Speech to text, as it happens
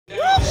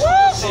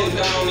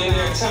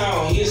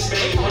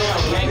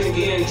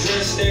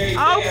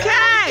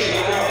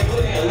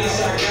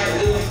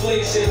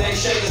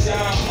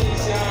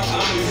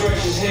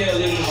hell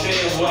in the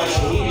feds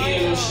watching. We be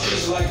in them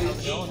streets like a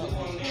geek.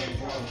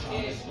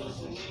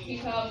 He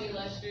called me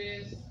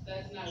lustrous.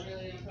 That's not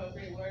really an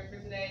appropriate word for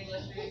today.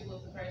 Lustrous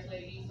was the first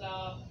lady you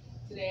saw.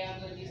 Today I'm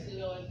going to be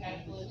pseudo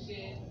impactful and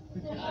shit.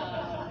 Just a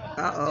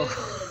little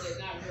bit,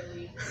 not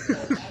really.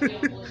 I be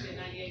on bullshit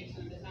 98%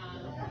 of the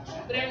time.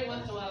 But every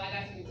once in a while I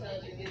got some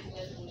intelligent,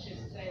 intellectual shit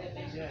to say that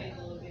makes you think a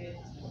little bit.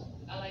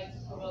 I like to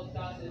provoke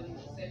thoughts and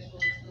sexual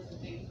explicit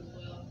things as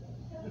well.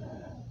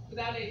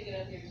 Because I didn't get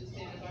up here to just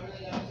stand up. I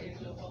really got up here to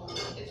do a poem.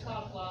 It's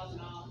called Flaws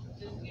and All,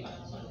 just to give you a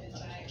little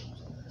insight.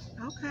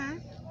 Okay.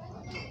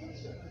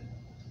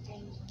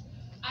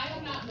 I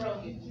am not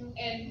broken,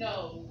 and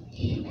no,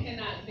 you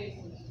cannot fix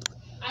me.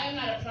 I am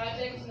not a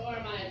project, nor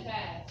am I a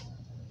task.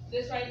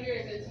 This right here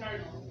is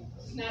internal.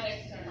 It's not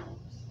external.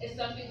 It's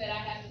something that I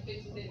have to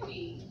fix within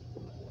me.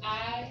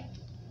 I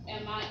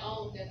am my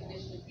own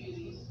definition of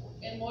beauty,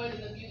 and more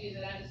than the beauty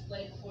that I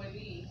display before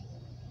thee.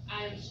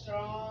 I am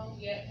strong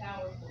yet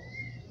powerful.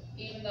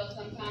 Even though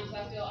sometimes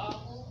I feel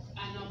awful,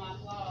 I know my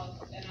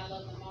flaws, and I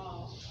love them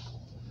all.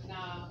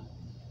 Nah,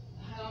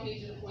 I don't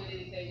need you to point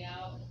anything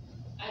out.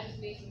 I just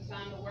need some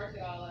time to work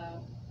it all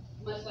out.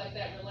 Much like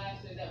that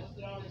relaxer that was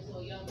thrown into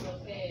a young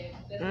girl's head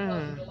that's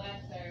supposed to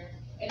relax her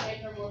and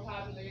make her more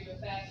popular even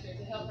faster,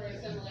 to help her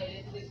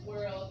assimilate into this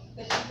world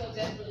that she so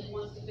desperately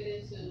wants to fit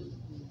into,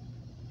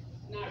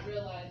 not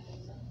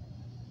realizing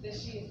that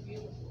she is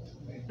beautiful.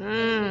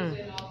 And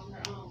in all on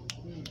her own,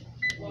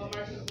 while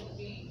marching to the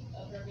beat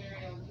of her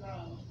very own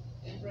drum,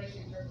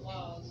 embracing her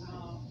flaws.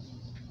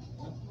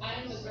 I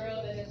am the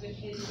girl that has been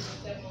hidden in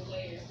several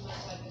layers,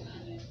 much like an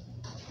onion.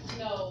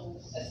 No,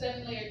 a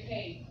 7-layer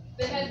cake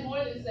that has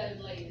more than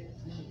 7 layers.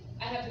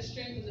 I have the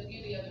strength and the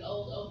beauty of an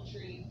old oak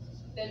tree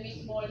that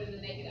meets more than the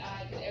naked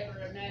eye could ever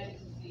imagine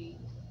to see.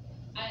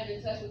 I am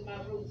in touch with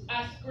my roots.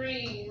 I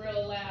scream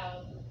real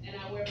loud, and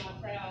I wear my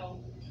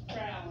crown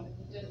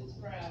just as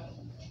proud.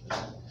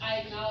 I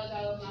acknowledge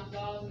all of my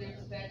flaws and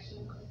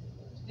imperfections.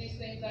 These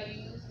things I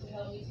use to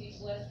help me teach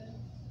lessons.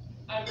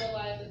 I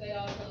realize that they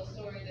all tell a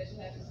story that you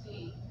have to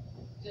see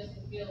just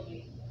to feel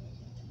me.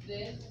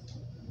 This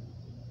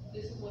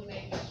is what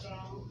made me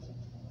strong,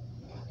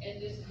 and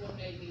this is what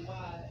made me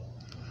wise.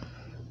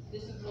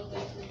 This is what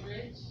makes me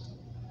rich,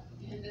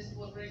 and this is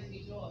what brings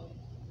me joy.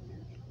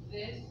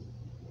 This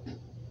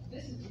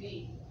is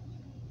me.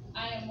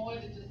 I am more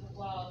than just the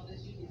flaws that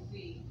you can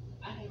see.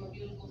 I am a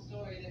beautiful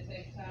story that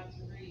takes time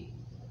to read.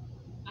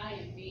 I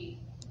am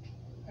me,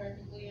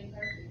 perfectly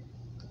imperfect.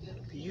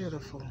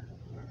 Beautiful.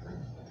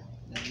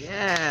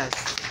 Yes.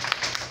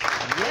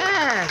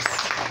 Yes.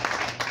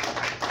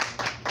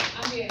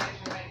 I'm here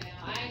right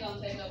now. I ain't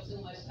gonna take up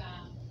too much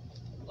time.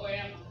 Or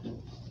am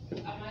I?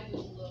 I might do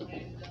some little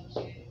random dumb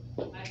shit.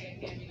 I can't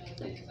be no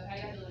attention. So how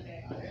y'all doing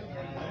today?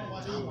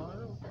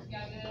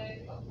 Y'all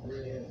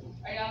good?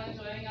 Are y'all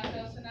enjoying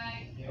yourselves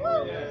tonight?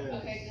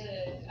 Okay,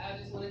 good. I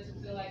just wanted to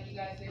feel like you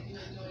guys said you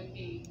enjoyed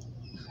me.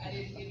 I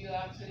didn't give you an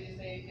opportunity to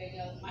say anything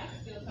else. Mike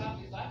is still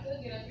talking, so I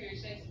could get up here and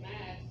shake some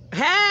ass.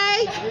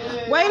 Hey,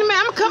 wait a minute.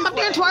 I'm going to come up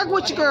there and twerk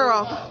with you,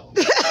 girl.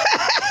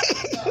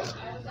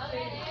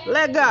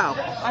 Let go.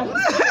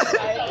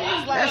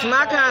 That's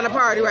my kind of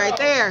party right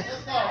there.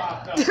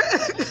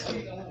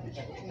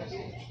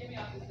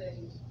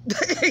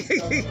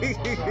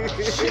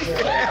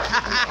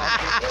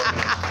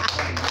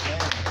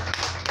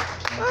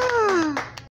 Oh.